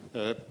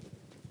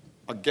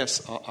 I I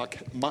guess I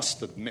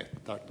must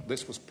admit that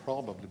this was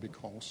probably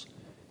because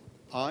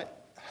I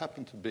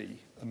happen to be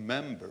a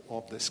member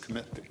of this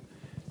committee.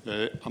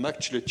 I'm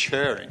actually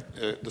chairing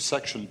the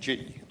section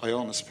G,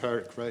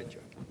 ionospheric radio.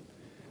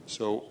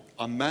 So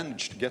I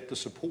managed to get the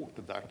support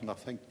of that, and I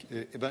think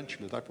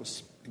eventually that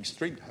was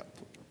extremely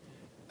helpful.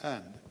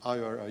 And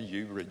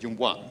IRIU Region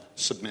 1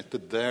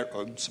 submitted their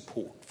own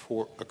support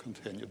for a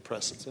continued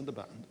presence in the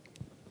band.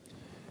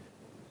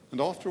 And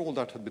after all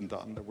that had been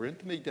done, there were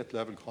intermediate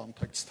level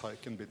contacts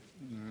taken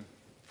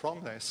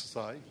from the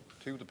SSA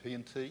to the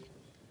P&T,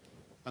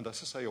 and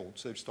SSA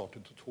also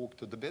started to talk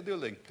to the video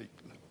link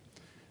people.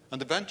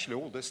 And eventually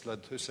all this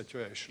led to a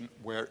situation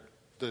where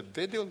the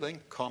video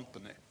link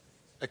company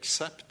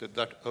accepted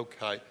that,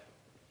 okay,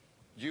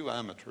 you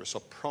amateurs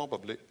are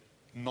probably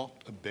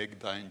not a big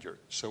danger,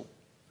 so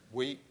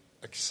we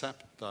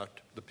accept that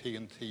the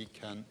P&T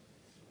can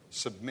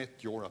submit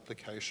your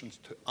applications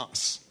to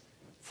us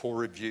for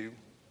review,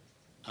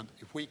 and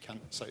if we can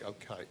say,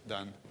 okay,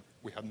 then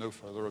we have no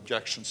further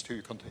objections to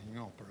you continuing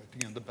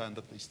operating in the band,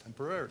 at least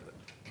temporarily.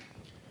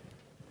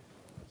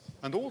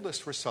 And all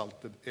this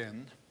resulted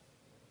in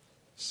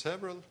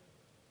several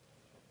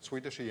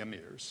Swedish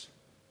EMEs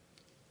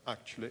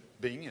actually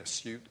being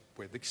issued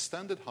with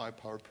extended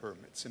high-power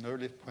permits in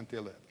early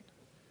 2011.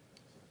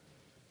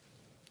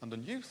 And the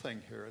new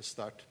thing here is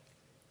that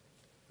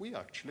we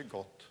actually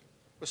got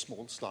a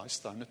small slice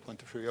down at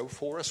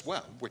 2304 as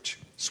well, which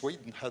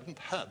Sweden hadn't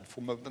had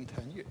for more than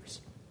 10 years.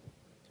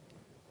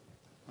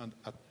 And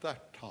at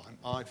that time,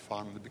 I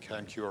finally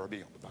became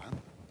QRB on the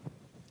band.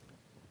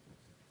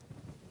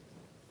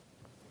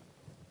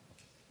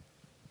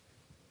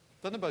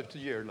 Then about a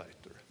year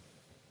later,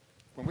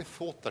 when we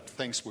thought that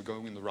things were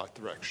going in the right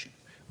direction,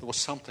 there was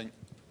something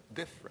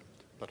different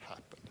that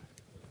happened.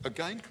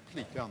 Again,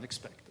 completely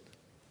unexpected.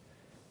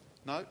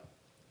 Now,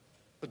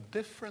 a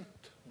different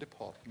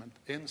department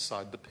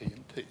inside the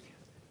P&T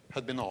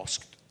had been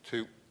asked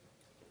to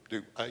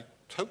do a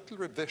total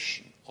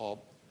revision of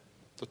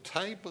the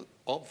table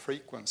of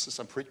frequencies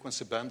and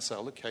frequency bands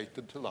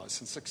allocated to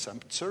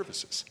license-exempt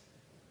services,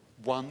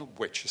 one of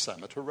which is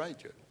amateur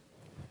radio.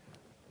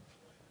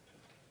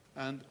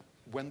 And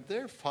when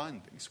their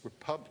findings were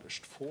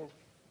published for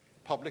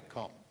public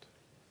comment,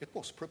 it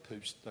was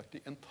proposed that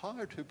the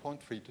entire 2.3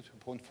 to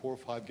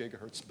 2.45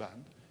 gigahertz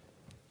band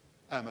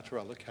amateur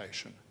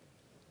allocation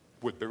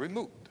would be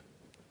removed.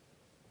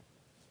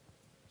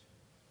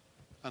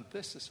 And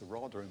this is a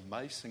rather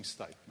amazing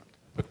statement.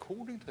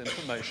 According to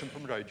information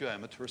from radio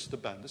amateurs, the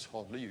band is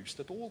hardly used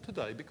at all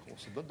today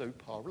because of the low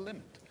power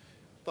limit.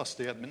 Thus,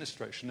 the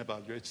administration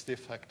evaluates the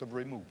effect of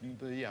removing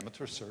the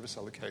amateur service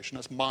allocation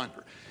as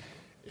minor.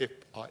 If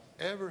I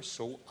ever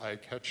saw a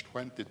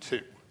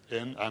catch-22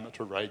 in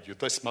amateur radio,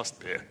 this must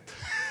be it.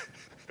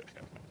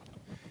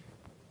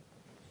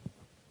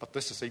 But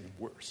this is even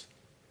worse.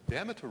 The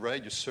amateur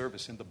radio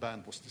service in the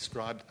band was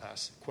described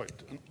as,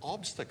 quote, an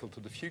obstacle to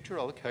the future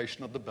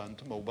allocation of the band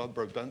to mobile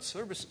broadband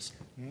services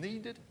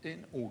needed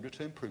in order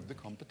to improve the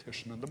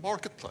competition in the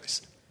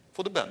marketplace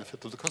for the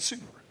benefit of the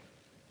consumer.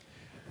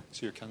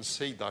 So you can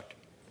see that,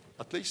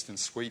 at least in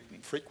Sweden,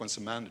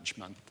 frequency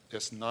management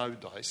is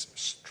nowadays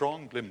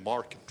strongly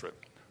market-driven.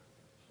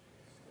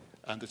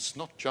 And it's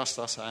not just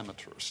us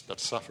amateurs that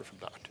suffer from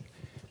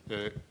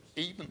that.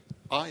 Even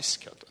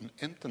ISCAT, an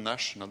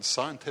international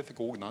scientific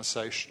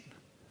organization,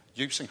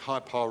 using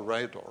high-power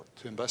radar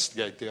to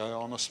investigate the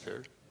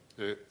ionosphere,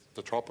 the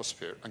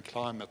troposphere, and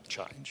climate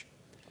change,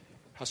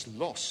 has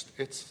lost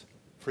its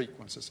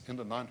frequencies in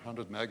the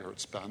 900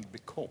 megahertz band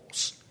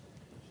because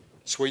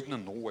Sweden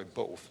and Norway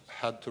both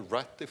had to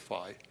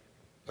ratify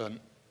an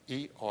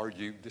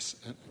ERU,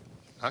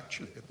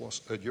 actually it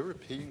was a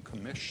European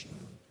Commission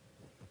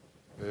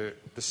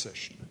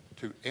decision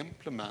to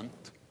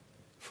implement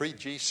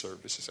 3G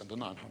services in the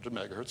 900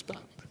 megahertz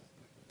band,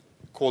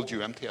 called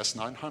UMTS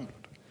 900.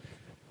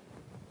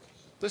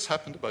 This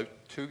happened about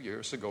 2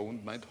 years ago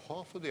and made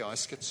half of the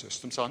ISCAT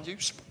systems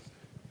unusable.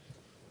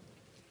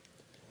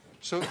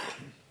 So,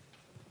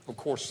 of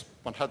course,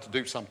 one had to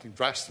do something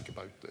drastic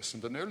about this.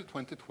 And in early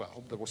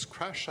 2012, there was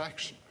crash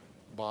action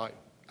by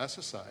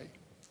SSA,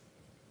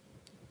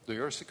 the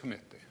ERSI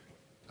Committee,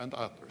 and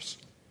others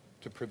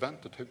to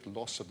prevent the total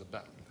loss of the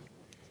band.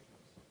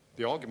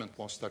 The argument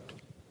was that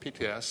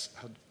PTS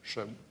had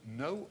shown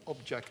no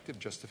objective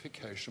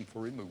justification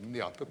for removing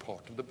the upper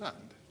part of the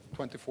band,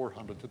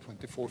 2400 to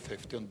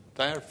 2450, and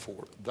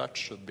therefore that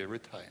should be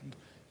retained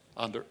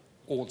under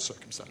all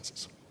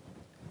circumstances.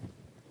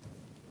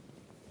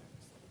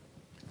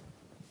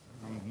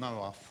 And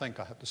now I think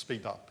I have to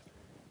speed up.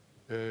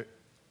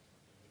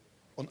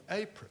 On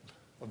April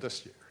of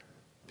this year,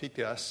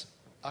 PTS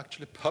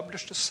actually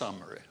published a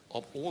summary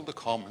of all the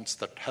comments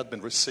that had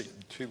been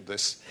received to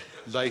this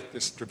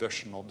latest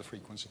revision of the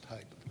frequency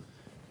table.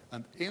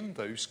 And in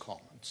those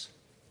comments,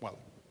 well,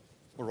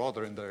 or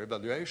rather in their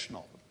evaluation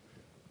of them,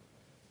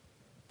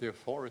 the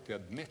authority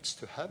admits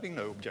to having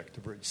no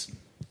objective reason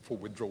for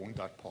withdrawing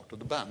that part of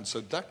the band,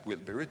 so that will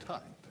be retained,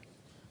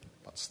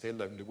 but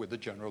still only with the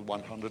general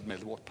 100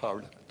 milliwatt power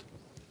limit.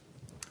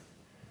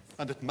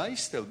 And it may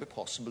still be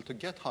possible to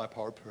get high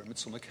power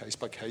permits on a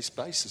case-by-case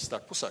basis.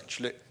 That was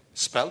actually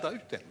spelled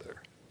out in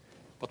there.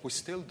 But we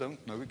still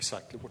don't know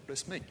exactly what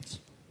this means.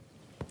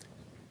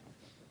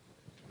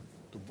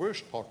 The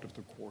worst part of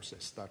the course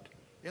is that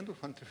in the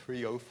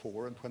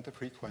 2304 and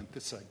 2320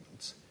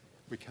 segments,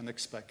 we can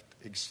expect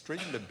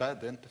extremely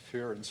bad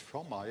interference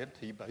from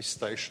IMT base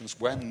stations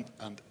when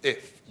and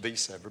if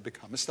these ever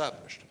become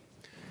established.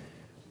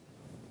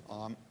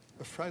 I'm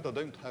afraid I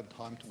don't have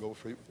time to go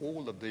through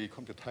all of the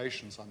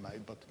computations I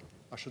made, but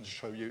I should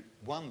show you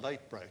one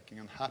late-breaking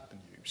and happy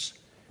news.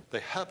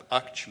 They have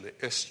actually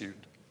issued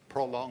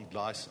prolonged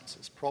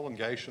licenses,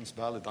 prolongations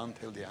valid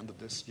until the end of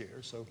this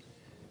year, so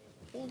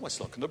always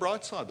look on the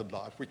bright side of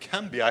life. We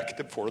can be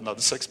active for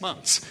another 6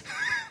 months.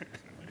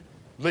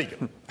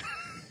 Legal.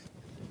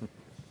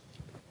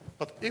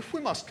 But if we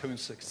must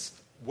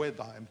coexist with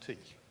IMT,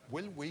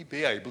 will we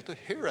be able to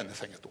hear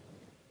anything at all?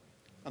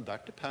 And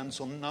that depends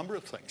on a number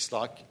of things,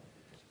 like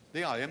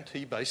the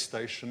IMT base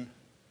station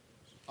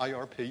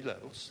IRP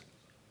levels,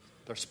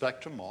 their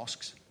spectrum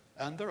masks,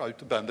 and their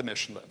out-of-band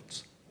emission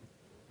levels.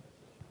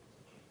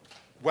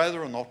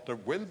 Whether or not there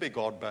will be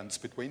guard bands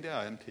between the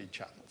IMT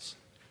channels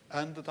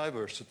and the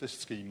diversity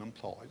scheme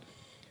employed.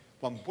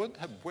 One would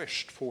have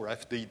wished for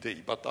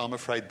FDD, but I'm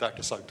afraid that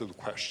is out of the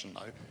question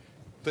now.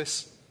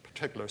 This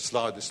particular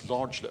slide is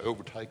largely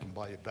overtaken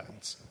by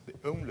events. The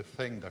only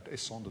thing that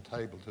is on the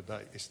table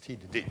today is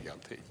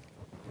TDD-LT.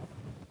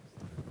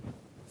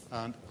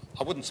 And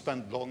I wouldn't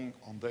spend long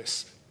on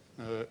this.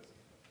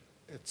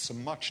 It's a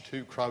much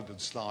too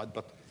crowded slide,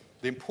 but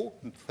the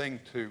important thing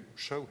to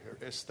show here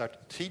is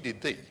that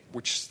TDD,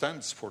 which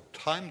stands for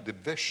time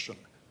division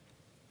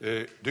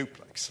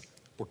duplex,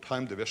 or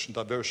time division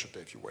diversity,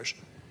 if you wish,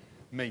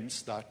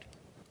 means that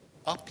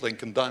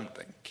uplink and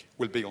downlink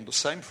will be on the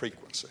same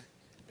frequency.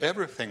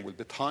 Everything will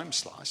be time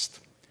sliced.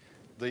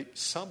 The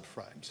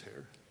subframes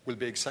here will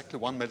be exactly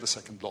 1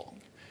 millisecond long.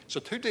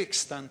 So to the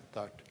extent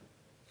that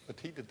a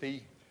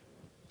TDD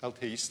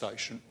LTE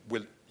station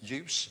will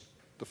use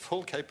the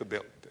full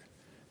capability,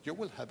 you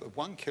will have a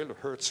 1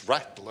 kilohertz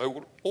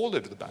rattle all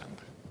over the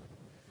band.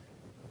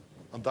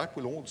 And that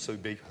will also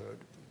be heard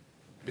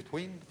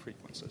between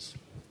frequencies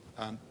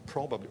and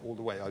probably all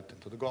the way out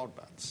into the guard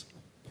bands.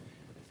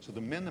 So the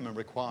minimum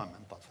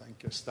requirement, I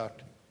think, is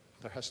that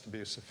there has to be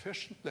a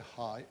sufficiently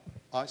high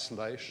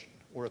isolation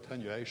or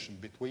attenuation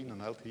between an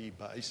LTE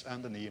base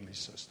and an EME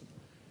system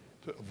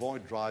to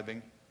avoid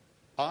driving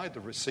either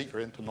receiver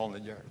into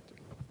nonlinearity.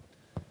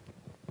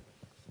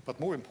 But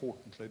more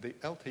importantly, the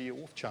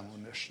LTE off-channel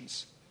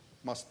emissions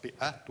must be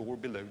at or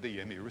below the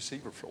EME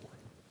receiver floor.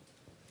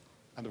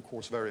 And of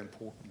course, very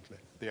importantly,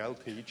 the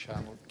LTE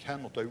channel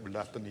cannot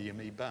overlap an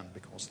EME band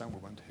because then we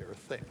won't hear a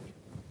thing.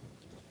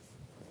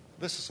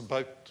 This is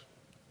about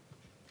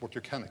what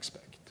you can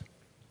expect.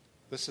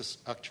 This is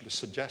actually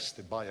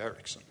suggested by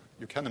Ericsson.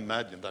 You can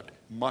imagine that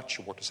much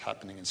of what is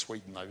happening in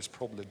Sweden now is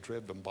probably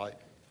driven by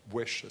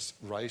wishes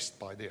raised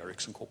by the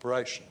Ericsson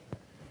Corporation.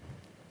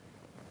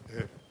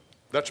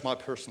 That's my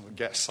personal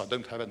guess. I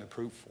don't have any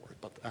proof for it,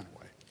 but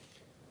anyway.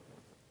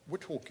 We're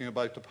talking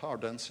about a power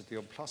density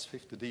of plus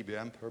 50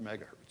 dBm per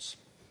megahertz,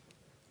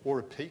 or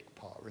a peak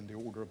power in the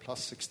order of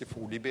plus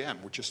 64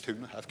 dBm, which is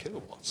 2.5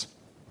 kilowatts.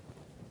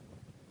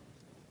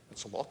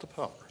 It's a lot of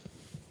power.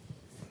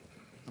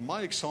 And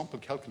my example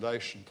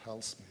calculation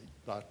tells me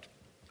that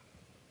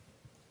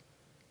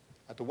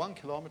at a 1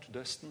 kilometer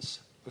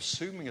distance,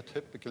 assuming a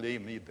typical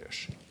EME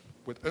dish,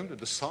 with only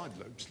the side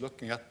lobes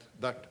looking at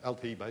that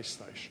LTE base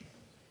station,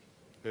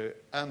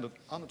 and an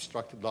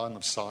unobstructed line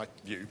of sight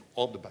view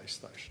of the base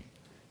station,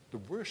 the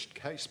worst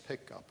case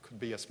pickup could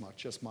be as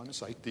much as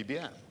minus 8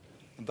 dBm.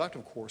 And that,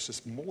 of course,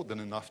 is more than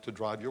enough to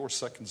drive your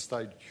second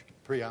stage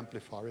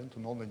preamplifier into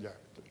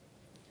nonlinearity.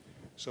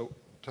 So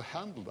to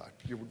handle that,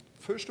 you would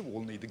first of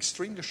all need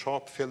extremely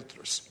sharp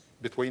filters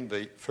between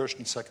the first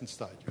and second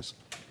stages.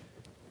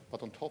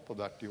 But on top of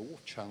that, the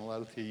off-channel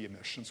LTE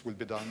emissions will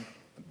be done,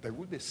 they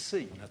will be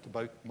seen at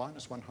about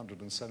minus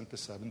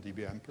 177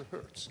 dBm per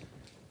hertz.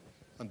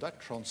 And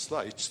that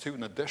translates to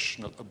an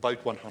additional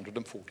about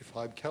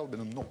 145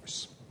 Kelvin of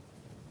noise,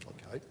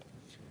 okay?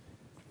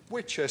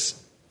 Which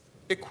is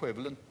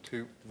equivalent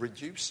to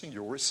reducing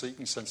your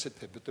receiving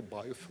sensitivity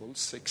by a full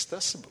 6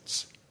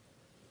 decibels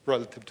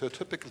relative to a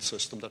typical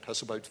system that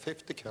has about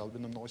 50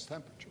 Kelvin of noise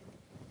temperature.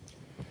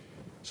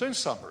 So in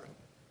summary,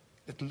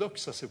 it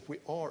looks as if we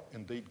are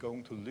indeed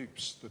going to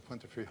lose the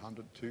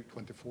 2300 to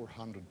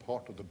 2400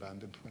 part of the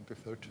band in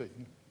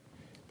 2013.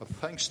 But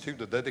thanks to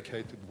the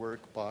dedicated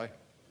work by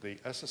the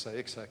SSA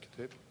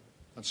executive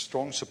and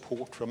strong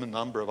support from a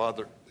number of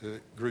other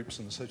groups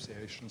and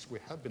associations, we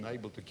have been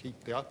able to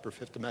keep the upper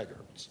 50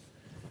 megahertz.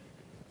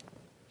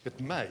 It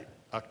may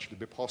actually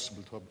be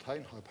possible to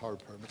obtain high power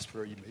permits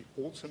for EME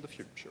also in the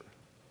future.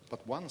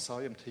 But once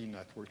IMT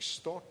networks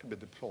start to be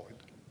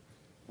deployed,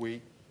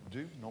 we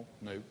do not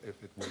know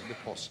if it will be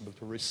possible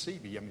to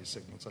receive EME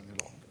signals any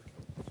longer.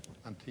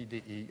 And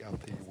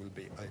TDE-LTE will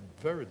be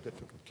a very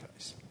difficult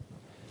case.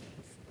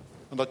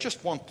 And I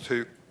just want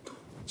to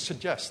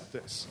suggest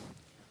this.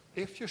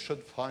 if you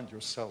should find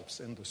yourselves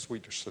in the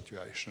Swedish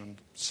situation, and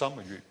some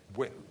of you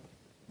will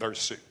very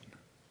soon,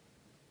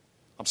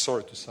 I'm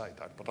sorry to say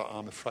that, but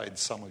I'm afraid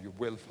some of you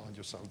will find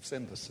yourselves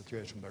in this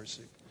situation very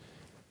soon.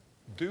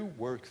 Do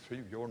work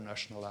through your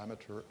National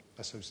Amateur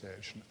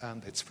Association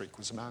and its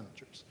frequency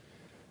managers,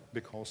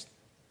 because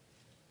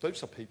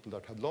those are people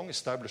that have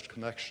long-established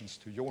connections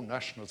to your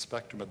national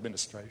spectrum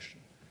administration.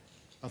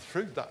 And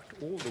through that,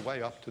 all the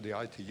way up to the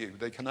ITU,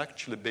 they can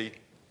actually be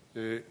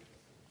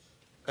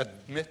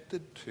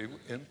admitted to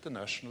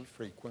international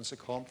frequency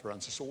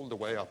conferences all the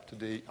way up to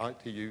the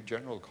ITU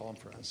general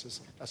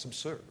conferences as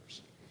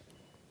observers.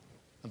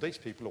 And these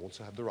people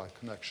also have the right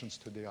connections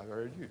to the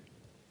IRU.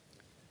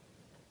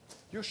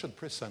 You should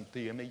present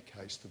the EME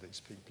case to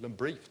these people and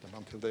brief them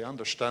until they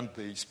understand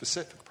the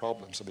specific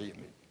problems of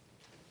EME.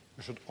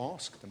 You should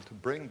ask them to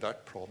bring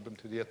that problem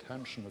to the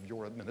attention of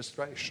your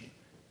administration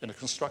in a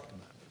constructive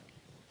manner.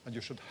 And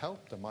you should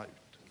help them out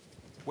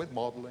with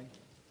modeling,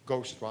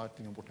 ghostwriting,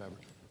 and whatever.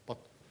 But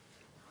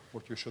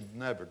what you should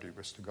never do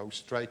is to go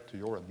straight to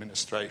your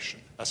administration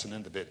as an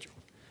individual,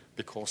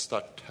 because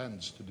that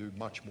tends to do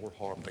much more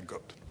harm than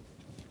good.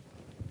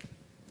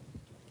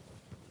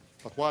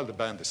 But while the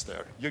band is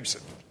there, use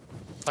it.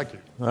 Thank you.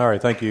 All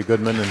right, thank you,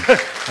 Gudmund,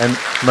 and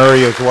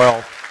Murray as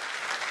well.